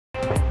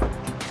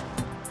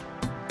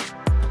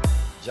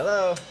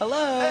Hello.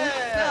 Hello.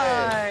 Hey.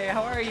 Hi,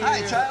 how are you?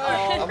 Hi, Tyler.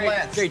 Oh, I'm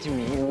Lance. Great to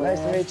meet you. Nice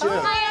to meet you.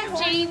 Hi,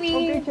 I'm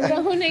Jamie.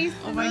 So nice to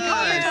Oh my meet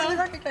God, I you. totally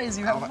recognize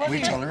you. How funny.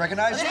 We totally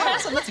recognize you.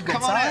 Awesome, that's a good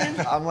Come on sign.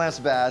 in. I'm Lance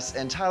Bass,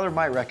 and Tyler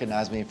might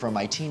recognize me from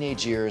my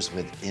teenage years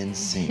with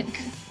NSYNC.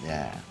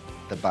 Yeah,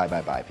 the Bye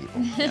Bye Bye people.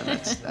 Yeah,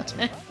 that's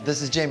me.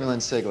 This is Jamie-Lynn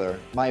Sigler,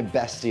 my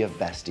bestie of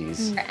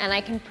besties. And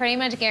I can pretty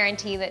much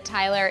guarantee that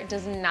Tyler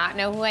does not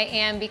know who I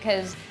am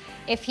because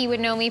if he would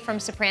know me from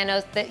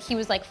Sopranos, that he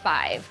was like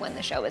 5 when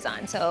the show was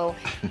on. So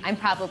I'm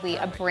probably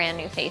a brand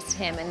new face to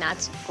him, and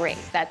that's great.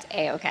 That's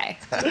A-okay.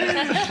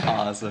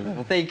 Awesome.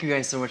 Well, thank you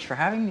guys so much for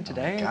having me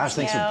today. Gosh,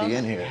 thanks for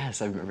being here.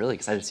 Yes, I'm really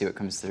excited to see what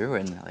comes through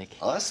and like.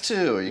 Us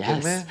too, are you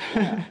kidding me?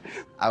 Yes.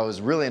 I was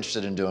really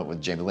interested in doing it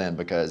with Jamie-Lynn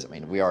because, I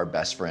mean, we are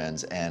best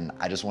friends, and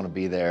I just want to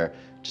be there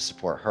to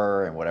support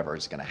her and whatever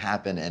is going to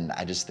happen, and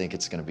I just think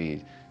it's going to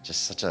be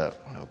just such a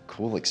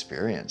cool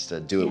experience to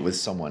do it with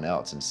someone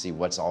else and see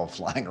what's all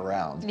flying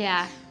around.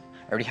 Yeah.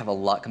 I already have a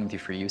lot coming through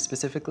for you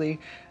specifically,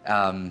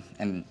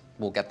 and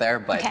we'll get there,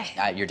 but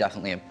Okay. you're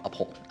definitely a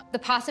pull. The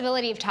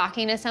possibility of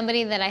talking to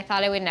somebody that I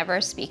thought I would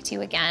never speak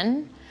to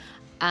again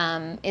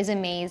is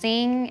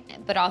amazing,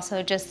 but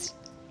also just,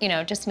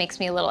 just makes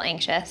me a little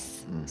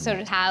anxious. So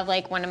to have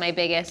like one of my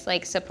biggest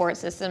like support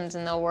systems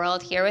in the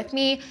world here with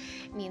me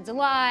means a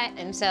lot.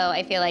 And so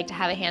I feel like to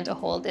have a hand to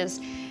hold is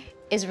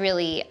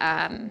really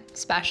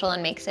special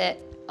and makes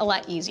it a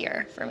lot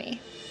easier for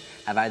me.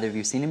 Have either of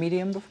you seen a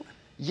medium before?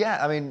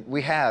 Yeah, I mean,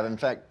 we have. In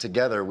fact,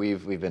 together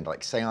we've been to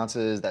like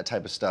seances, that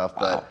type of stuff.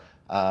 Wow.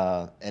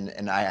 But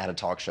and I had a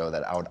talk show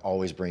that I would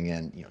always bring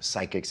in,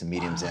 psychics and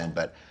mediums in,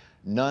 but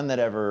none that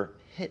ever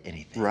hit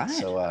anything. Right.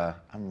 So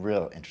I'm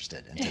real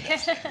interested into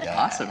this. Yeah.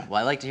 Awesome. Well,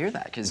 I like to hear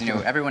that because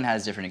everyone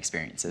has different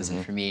experiences,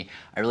 and for me,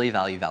 I really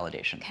value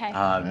validation. Okay.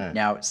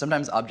 Now,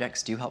 sometimes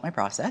objects do help my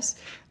process.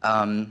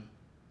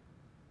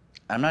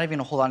 I'm not even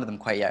gonna hold on to them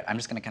quite yet. I'm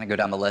just gonna kind of go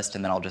down the list,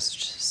 and then I'll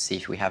just see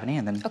if we have any,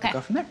 and then we'll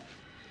go from there.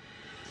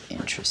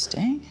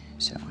 Interesting.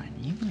 So on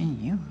you and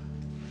you,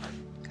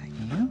 got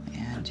you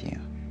and you.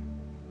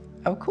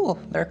 Oh, cool.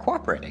 They're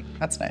cooperating.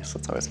 That's nice.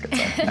 That's always a good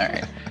sign. All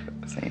right.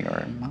 So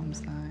your mom's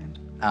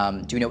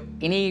side. Do you know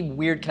any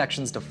weird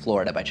connections to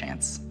Florida by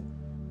chance?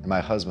 And my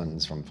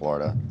husband's from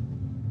Florida.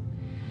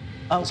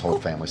 Oh, His whole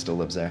family still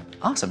lives there.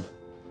 Awesome.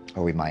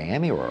 Are we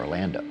Miami or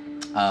Orlando?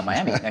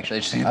 Miami,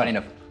 actually. Just funny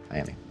enough.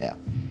 Miami, yeah.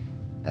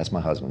 That's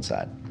my husband's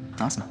side.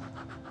 Awesome.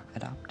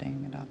 Adopting.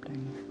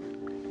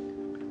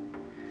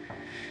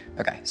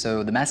 Okay,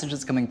 so the message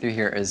that's coming through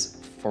here is,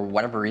 for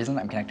whatever reason,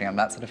 I'm connecting on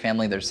that side of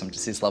family. There's some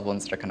deceased loved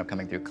ones that are kind of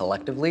coming through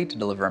collectively to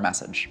deliver a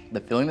message. The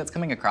feeling that's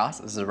coming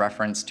across is a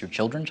reference to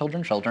children,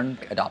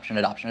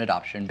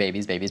 adoption,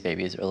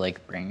 babies, or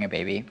like bringing a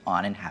baby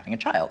on and having a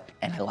child.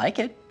 And I like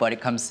it, but it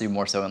comes through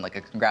more so in like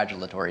a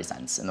congratulatory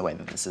sense in the way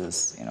that this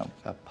is,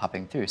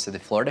 popping through. So the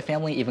Florida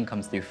family even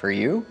comes through for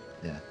you,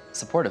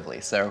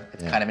 supportively. So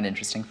it's kind of an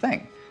interesting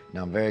thing.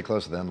 Now, I'm very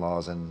close to the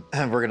in-laws, and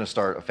we're gonna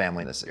start a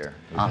family this year.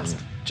 Awesome.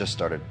 Just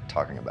started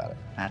talking about it.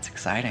 That's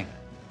exciting.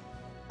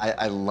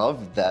 I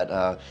love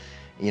that,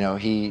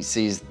 he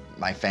sees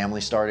my family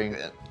starting.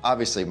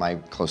 Obviously, my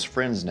close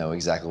friends know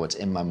exactly what's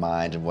in my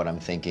mind and what I'm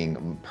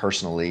thinking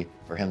personally.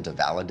 For him to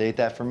validate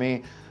that for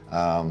me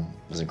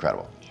was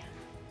incredible.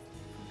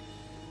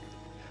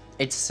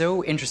 It's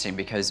so interesting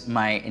because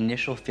my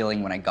initial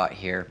feeling when I got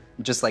here,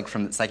 just like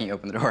from the second you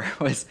opened the door,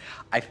 was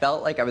I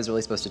felt like I was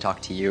really supposed to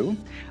talk to you.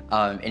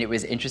 And it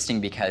was interesting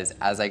because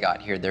as I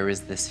got here, there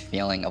was this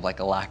feeling of like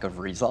a lack of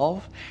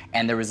resolve.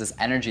 And there was this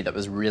energy that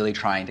was really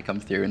trying to come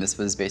through. And this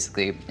was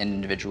basically an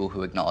individual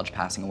who acknowledged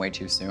passing away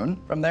too soon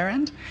from their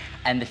end.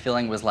 And the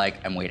feeling was like,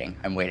 I'm waiting,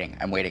 and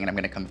I'm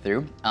gonna come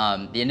through.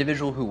 The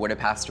individual who would have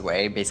passed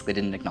away basically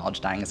didn't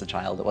acknowledge dying as a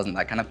child. It wasn't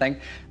that kind of thing.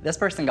 This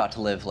person got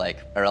to live like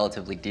a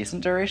relatively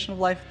decent duration of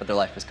life, but their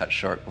life was cut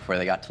short before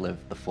they got to live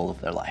the full of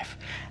their life.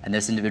 And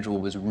this individual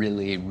was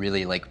really,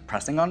 really like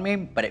pressing on me,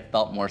 but it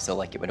felt more so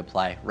like it would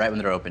apply right when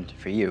they're opened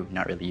for you,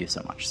 not really you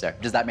so much. So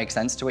does that make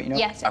sense to what you know?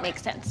 Yes, it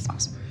makes sense.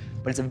 Awesome.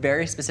 But it's a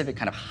very specific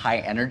kind of high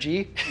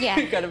energy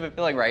kind of a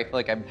feeling, right? I feel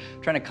like I'm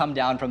trying to come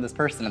down from this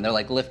person and they're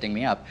like lifting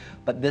me up.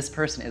 But this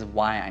person is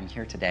why I'm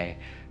here today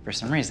for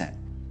some reason.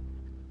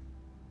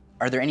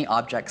 Are there any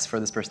objects for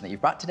this person that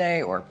you've brought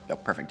today or, oh,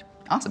 perfect,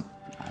 awesome.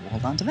 I will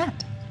hold on to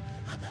that.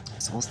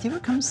 So we'll see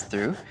what comes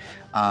through.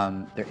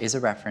 There is a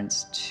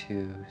reference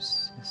to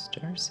sister.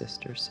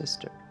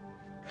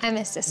 I'm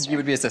a sister. You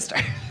would be a sister.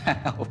 That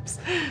helps.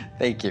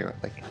 Thank you.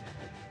 Like,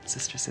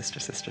 sister.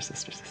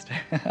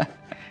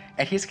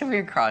 And he's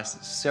coming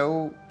across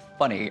so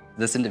funny.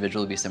 This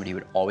individual would be somebody who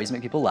would always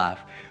make people laugh,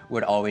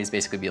 would always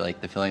basically be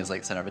like, the feeling is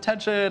like center of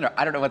attention, or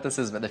I don't know what this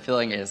is, but the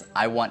feeling is,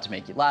 I want to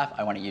make you laugh,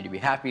 I want you to be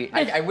happy.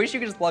 I wish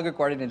you could just plug a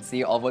cord in and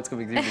see all of what's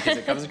coming through because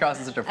it comes across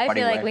in such a funny way. I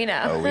feel like we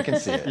know. Oh, we can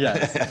see it.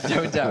 Yes,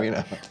 no doubt. We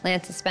know.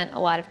 Lance has spent a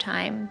lot of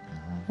time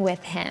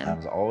with him. That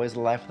was always the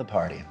life of the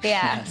party.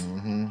 Yeah.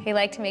 He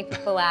liked to make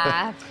people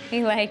laugh.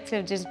 He liked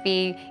to just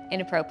be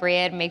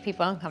inappropriate, make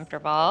people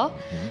uncomfortable.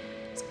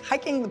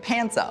 hiking the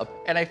pants up,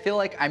 and I feel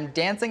like I'm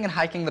dancing and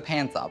hiking the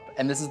pants up.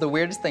 And this is the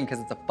weirdest thing because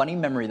it's a funny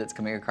memory that's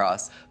coming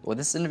across. But when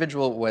this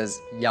individual was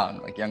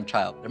young, like young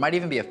child, there might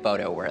even be a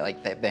photo where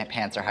like the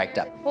pants are hiked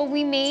up. Well,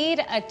 we made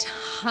a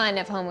ton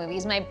of home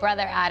movies. My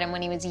brother Adam,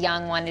 when he was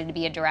young, wanted to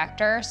be a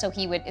director, so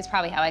it's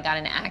probably how I got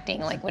into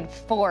acting, like would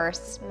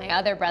force my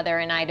other brother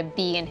and I to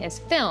be in his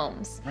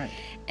films. Right.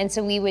 And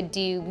so we would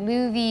do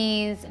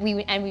movies, we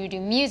would do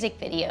music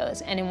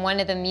videos, and in one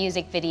of the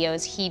music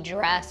videos, he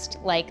dressed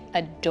like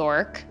a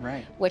dork,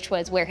 right, which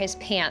was where his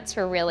pants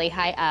were really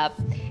high up,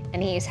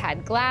 and he's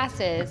had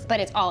glasses, but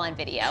it's all on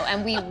video.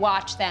 And we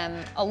watch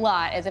them a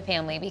lot as a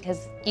family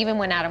because even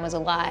when Adam was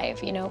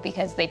alive, you know,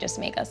 because they just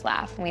make us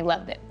laugh, and we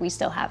love that we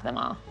still have them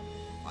all.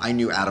 I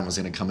knew Adam was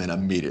gonna come in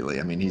immediately.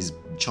 I mean, he's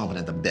chomping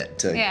at the bit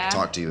to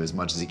talk to you as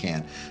much as he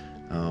can.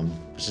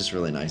 It's just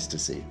really nice to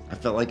see. I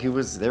felt like he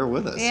was there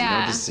with us, you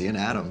know, just seeing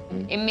Adam.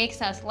 It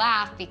makes us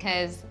laugh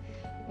because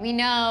we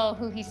know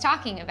who he's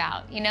talking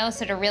about, you know?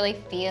 So to really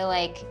feel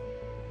like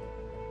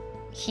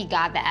he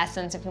got the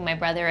essence of who my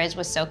brother is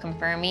was so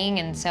confirming,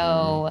 and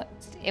so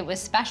it was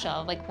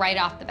special, like right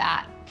off the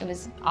bat. It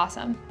was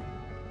awesome.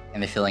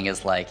 And the feeling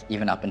is like,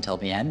 even up until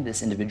the end,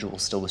 this individual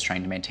still was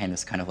trying to maintain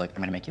this kind of like,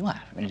 I'm gonna make you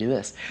laugh, I'm gonna do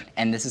this.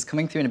 And this is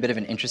coming through in a bit of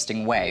an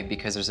interesting way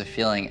because there's a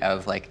feeling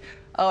of like,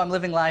 oh, I'm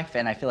living life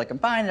and I feel like I'm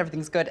fine and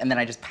everything's good, and then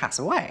I just pass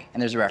away.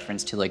 And there's a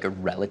reference to like a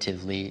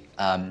relatively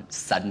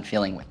sudden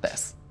feeling with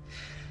this.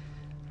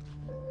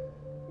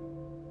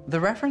 The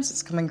reference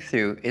that's coming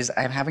through is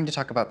I'm having to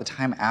talk about the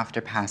time after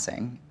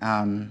passing.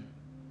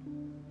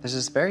 There's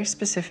this very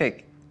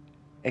specific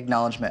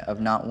acknowledgement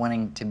of not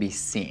wanting to be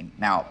seen.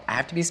 Now, I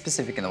have to be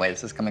specific in the way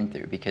this is coming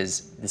through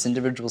because this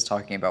individual is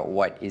talking about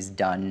what is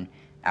done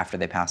after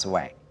they pass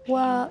away.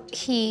 Well,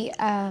 he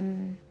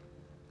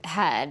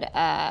had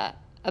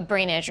a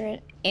brain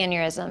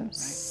aneurysm,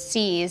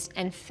 seized,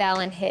 and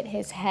fell and hit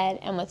his head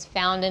and was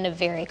found in a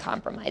very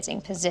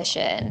compromising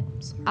position.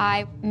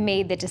 I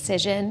made the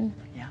decision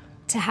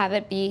to have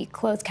it be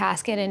closed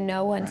casket and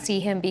no one see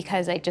him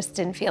because I just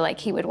didn't feel like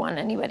he would want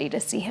anybody to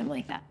see him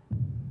like that.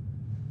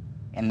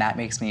 And that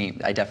makes me,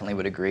 I definitely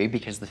would agree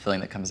because the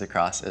feeling that comes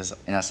across is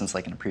in essence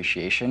like an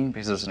appreciation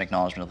because there's an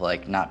acknowledgement of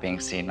like not being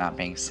seen,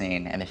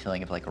 and the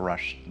feeling of like a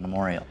rushed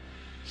memorial.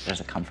 There's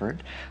a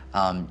comfort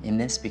in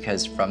this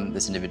because from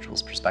this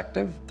individual's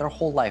perspective, their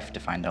whole life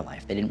defined their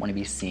life. They didn't want to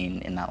be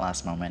seen in that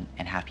last moment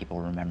and have people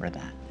remember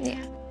that.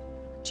 Yeah.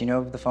 Do you know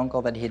of the phone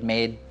call that he had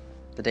made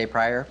the day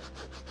prior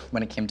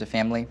when it came to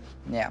family?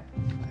 Yeah.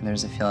 And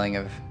there's a feeling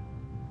of,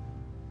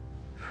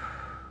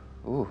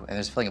 ooh, and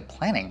there's a feeling of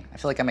planning. I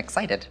feel like I'm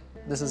excited.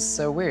 This is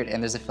so weird.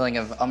 And there's a feeling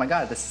of, oh my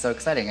God, this is so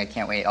exciting. I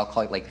can't wait. I'll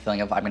call it like the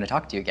feeling of, I'm gonna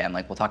talk to you again.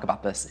 Like we'll talk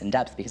about this in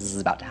depth because this is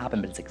about to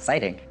happen, but it's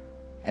exciting.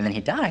 And then he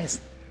dies.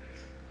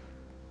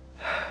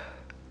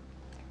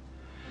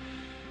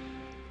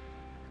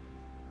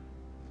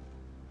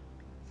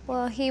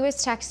 Well, he was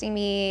texting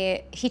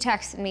me, he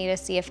texted me to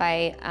see if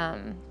I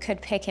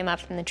could pick him up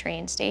from the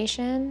train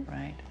station.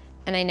 Right.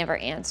 And I never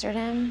answered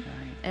him.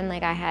 Right. And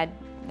like I had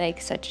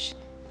like such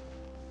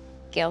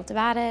guilt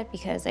about it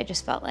because I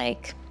just felt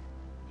like,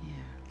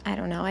 I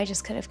don't know, I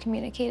just could have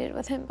communicated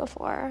with him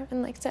before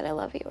and like said I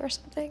love you or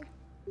something.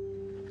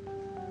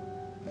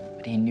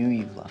 But he knew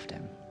you loved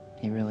him.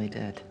 He really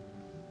did.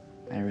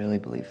 I really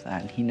believe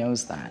that, and he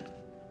knows that.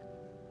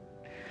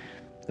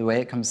 The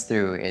way it comes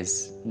through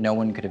is no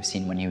one could have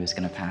seen when he was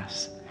gonna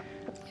pass.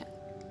 Yeah.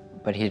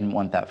 But he didn't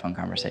want that phone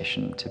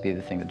conversation to be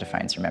the thing that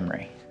defines your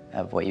memory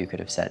of what you could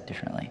have said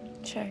differently.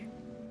 Sure.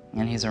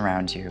 And he's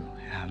around you.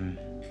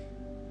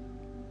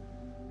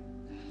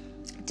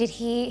 Did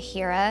he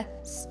hear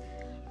us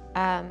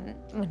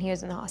when he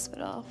was in the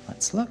hospital?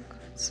 Let's look,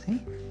 let's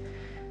see.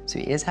 So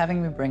he is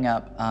having me bring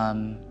up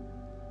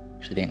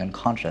actually being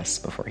unconscious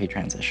before he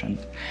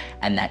transitioned,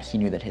 and that he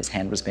knew that his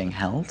hand was being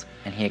held,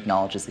 and he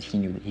acknowledges that he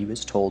knew that he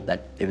was told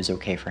that it was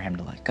okay for him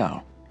to let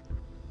go.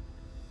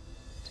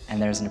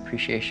 And there's an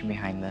appreciation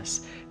behind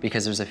this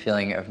because there's a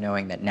feeling of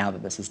knowing that now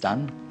that this is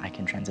done, I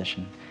can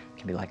transition,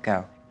 can be let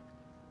go.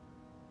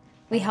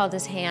 We held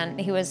his hand.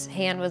 His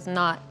hand was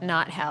not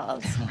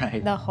held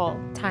right. The whole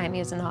time he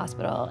was in the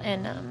hospital.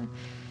 And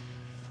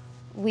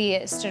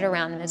we stood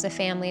around him as a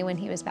family when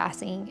he was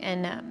passing,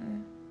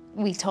 and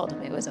we told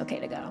him it was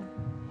okay to go.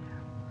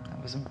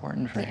 That was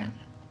important for him.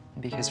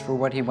 Because for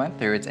what he went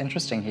through, it's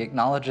interesting, he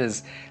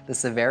acknowledges the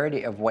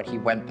severity of what he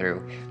went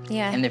through.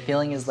 Yeah. And the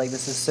feeling is like,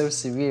 this is so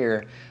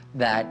severe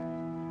that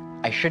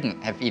I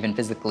shouldn't have even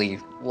physically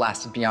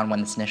lasted beyond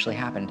when this initially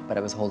happened, but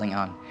I was holding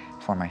on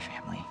for my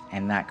family.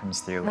 And that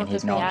comes through, and he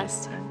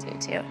acknowledges. We asked him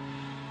to, too.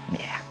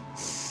 Yeah.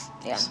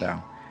 Yeah.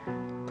 So,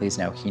 please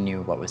know, he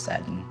knew what was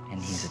said,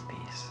 and he's at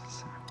peace.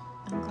 So.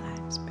 I'm glad.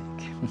 It's big.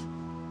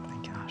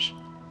 My gosh.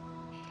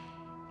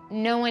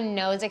 No one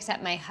knows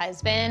except my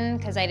husband,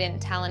 because I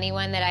didn't tell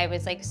anyone that I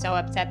was like so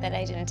upset that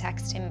I didn't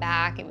text him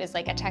back. It was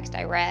like a text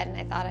I read, and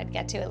I thought I'd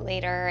get to it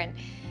later, and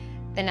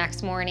the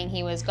next morning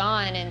he was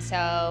gone, and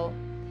so,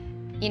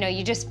 you know,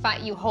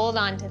 you hold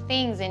on to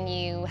things and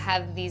you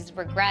have these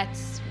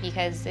regrets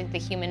because the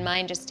human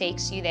mind just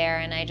takes you there,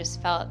 and I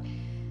just felt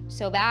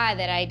so bad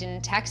that I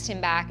didn't text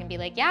him back and be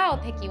like, yeah, I'll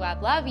pick you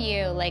up, love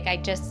you. Like I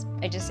just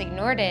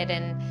ignored it.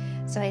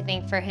 And so I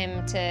think for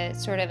him to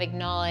sort of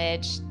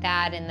acknowledge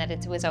that and that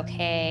it was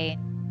okay.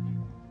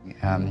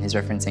 He's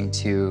referencing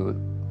to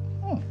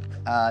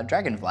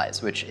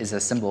dragonflies, which is a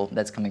symbol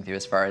that's coming through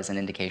as far as an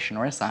indication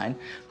or a sign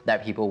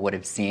that people would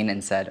have seen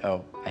and said,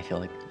 oh, I feel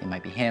like it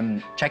might be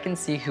him. Check and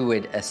see who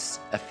would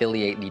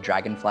affiliate the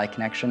dragonfly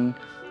connection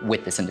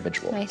with this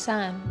individual. My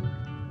son.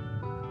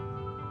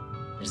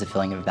 There's a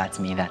feeling of that's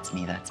me, that's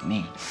me, that's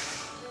me.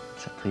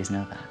 So please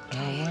know that.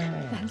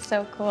 Okay. That's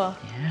so cool.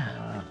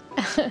 Yeah.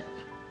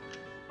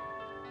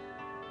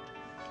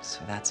 So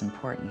that's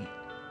important.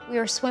 We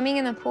were swimming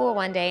in the pool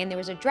one day and there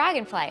was a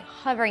dragonfly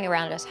hovering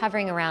around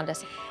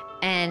us.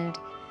 And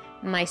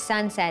my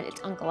son said, it's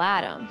Uncle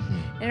Adam.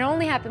 And it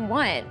only happened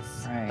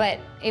once, but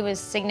it was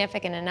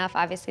significant enough,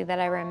 obviously, that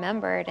I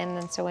remembered. And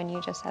then so when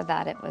you just said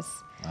that, it was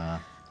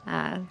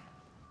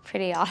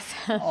pretty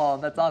awesome. Oh,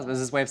 that's awesome. This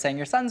is his way of saying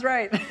your son's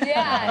right.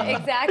 Yeah,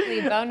 exactly.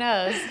 Bo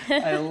knows.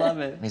 I love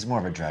it. He's more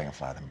of a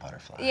dragonfly than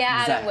butterfly.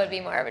 Yeah, Adam would be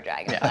more of a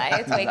dragonfly. Yeah.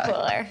 It's way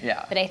cooler.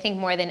 Yeah. But I think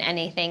more than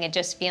anything, it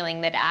just feeling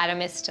that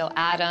Adam is still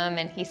Adam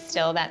and he's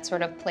still that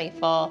sort of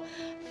playful,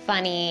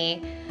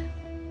 funny,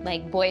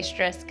 like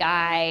boisterous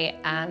guy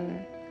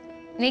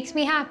makes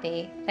me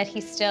happy that he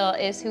still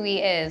is who he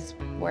is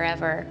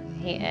wherever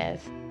he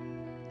is.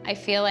 I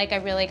feel like I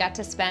really got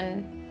to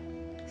spend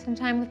some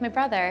time with my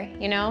brother,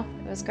 you know?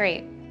 It was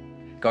great.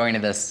 Going to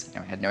this, I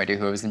had no idea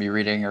who I was gonna be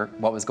reading or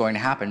what was going to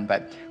happen,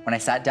 but when I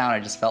sat down, I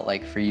just felt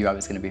like for you, I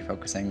was gonna be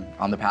focusing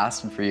on the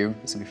past, and for you,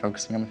 I was gonna be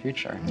focusing on the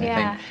future. And I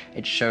think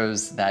it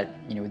shows that,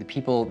 you know, the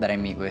people that I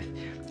meet with,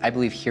 I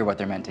believe hear what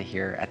they're meant to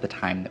hear at the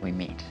time that we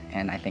meet.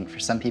 And I think for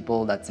some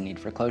people, that's a need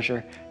for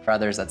closure. For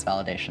others, that's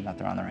validation that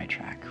they're on the right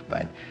track.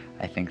 But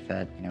I think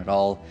that, you know, it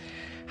all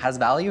has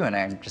value, and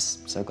I'm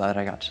just so glad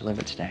I got to live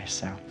it today.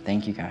 So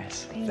thank you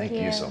guys. Thank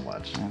you so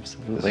much.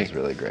 Absolutely. This is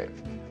really great.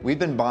 We've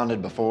been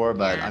bonded before,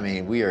 but I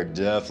mean, we are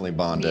definitely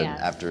bonded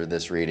after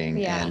this reading.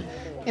 Yeah. And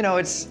you know,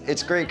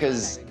 it's great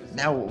because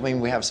now, I mean,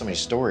 we have so many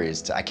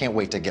stories. I can't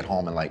wait to get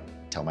home and like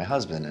tell my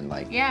husband and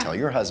like tell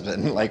your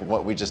husband like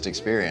what we just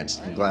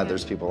experienced. I'm glad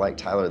there's people like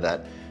Tyler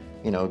that,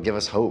 you know, give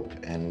us hope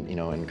and, you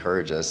know,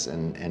 encourage us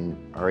and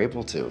are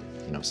able to,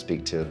 you know,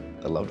 speak to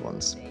the loved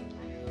ones.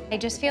 I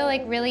just feel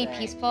like really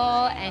peaceful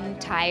and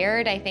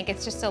tired. I think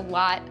it's just a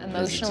lot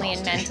emotionally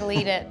and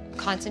mentally to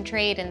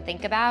concentrate and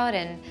think about,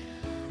 and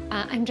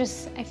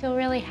I feel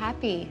really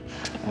happy.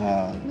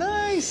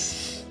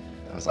 Nice.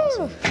 That was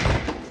awesome.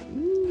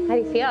 How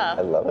do you feel?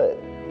 I love it.